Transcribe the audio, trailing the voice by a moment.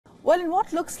Well, in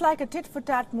what looks like a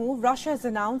tit-for-tat move, Russia has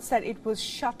announced that it was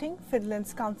shutting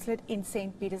Finland's consulate in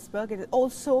Saint Petersburg. It is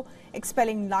also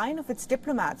expelling 9 of its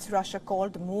diplomats. Russia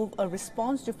called the move a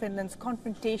response to Finland's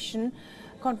confrontational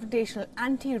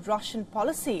anti-Russian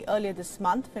policy. Earlier this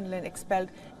month, Finland expelled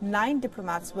 9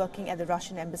 diplomats working at the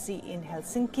Russian embassy in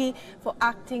Helsinki for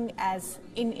acting as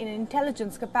in an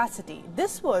intelligence capacity.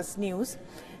 This was news.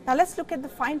 Now let's look at the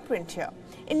fine print here.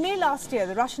 In May last year,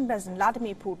 the Russian President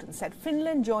Vladimir Putin said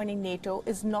Finland joining NATO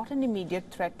is not an immediate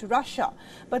threat to Russia.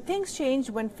 But things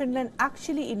changed when Finland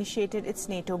actually initiated its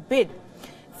NATO bid.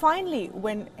 Finally,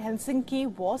 when Helsinki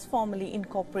was formally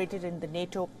incorporated in the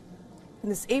NATO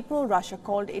this April, Russia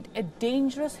called it a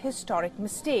dangerous historic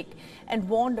mistake and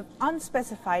warned of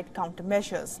unspecified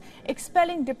countermeasures.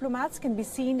 Expelling diplomats can be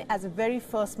seen as a very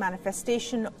first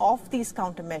manifestation of these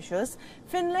countermeasures.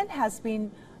 Finland has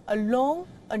been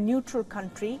a neutral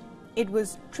country. It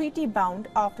was treaty-bound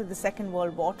after the Second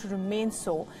World War to remain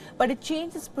so, but it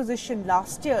changed its position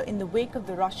last year in the wake of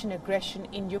the Russian aggression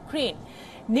in Ukraine.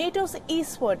 NATO's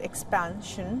eastward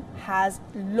expansion has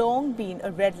long been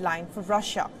a red line for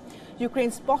Russia.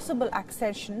 Ukraine's possible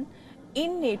accession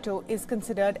in NATO is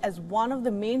considered as one of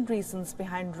the main reasons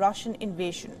behind Russian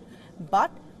invasion.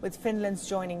 But with Finland's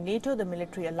joining NATO, the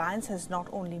military alliance has not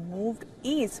only moved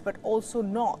east but also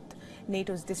north.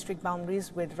 NATO's district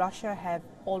boundaries with Russia have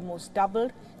almost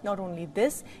doubled. Not only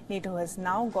this, NATO has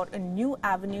now got a new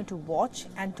avenue to watch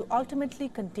and to ultimately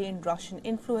contain Russian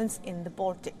influence in the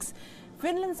Baltics.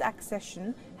 Finland's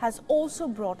accession has also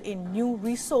brought in new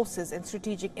resources and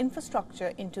strategic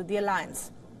infrastructure into the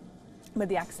alliance. But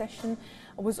the accession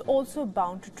was also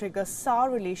bound to trigger sour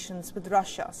relations with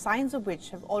Russia, signs of which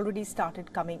have already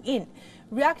started coming in.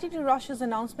 Reacting to Russia's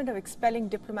announcement of expelling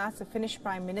diplomats, the Finnish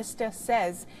Prime Minister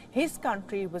says his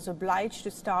country was obliged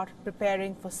to start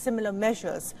preparing for similar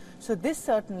measures. So this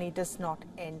certainly does not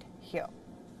end here.